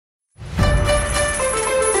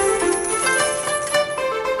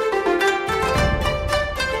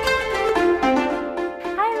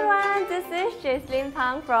Jacelyn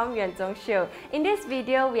Phang from Zhong Show. In this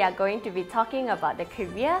video, we are going to be talking about the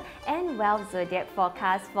career and wealth zodiac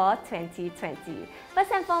forecast for 2020.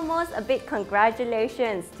 First and foremost, a big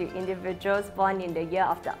congratulations to individuals born in the year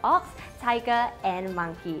of the Ox, Tiger and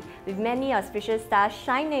Monkey. With many auspicious stars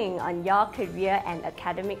shining on your career and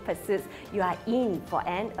academic pursuits, you are in for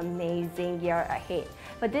an amazing year ahead.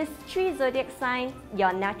 For these three zodiac signs,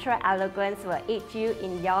 your natural eloquence will aid you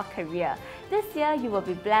in your career. This year, you will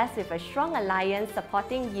be blessed with a strong alliance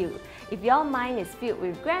supporting you. If your mind is filled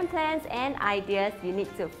with grand plans and ideas, you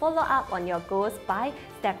need to follow up on your goals by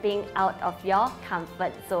stepping out of your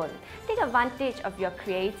comfort zone. Take advantage of your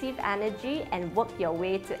creative energy and work your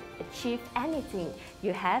way to achieve anything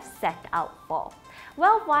you have set out for.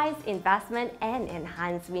 Wealth-wise, investment and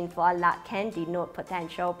enhanced windfall luck can denote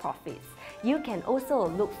potential profits. You can also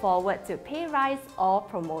look forward to pay rise or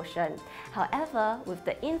promotion. However, with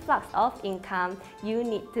the influx of income, you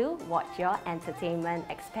need to watch your entertainment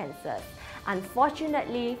expenses.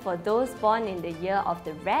 Unfortunately, for those born in the year of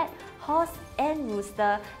the Rat, Horse and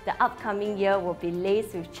Rooster, the upcoming year will be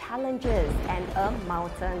laced with challenges and a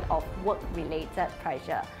mountain of work-related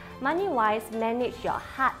pressure. Money-wise, manage your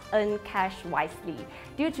hard-earned cash wisely.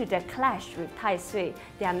 Due to the clash with Tai Sui,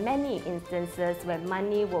 there are many instances where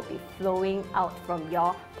money will be flowing out from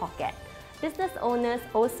your pocket. Business owners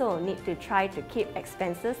also need to try to keep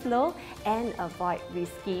expenses low and avoid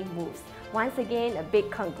risky moves. Once again, a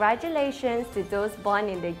big congratulations to those born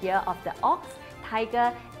in the year of the Ox,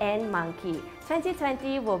 Tiger and Monkey.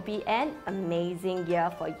 2020 will be an amazing year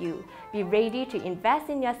for you. Be ready to invest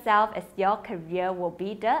in yourself as your career will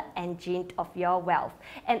be the engine of your wealth.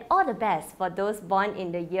 And all the best for those born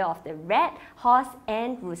in the year of the Rat, Horse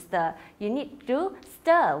and Rooster. You need to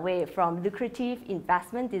steer away from lucrative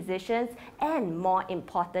investment decisions and more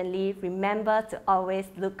importantly, remember to always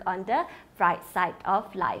look on the bright side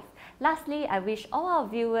of life. Lastly, I wish all our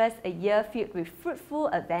viewers a year filled with fruitful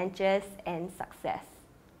adventures and success.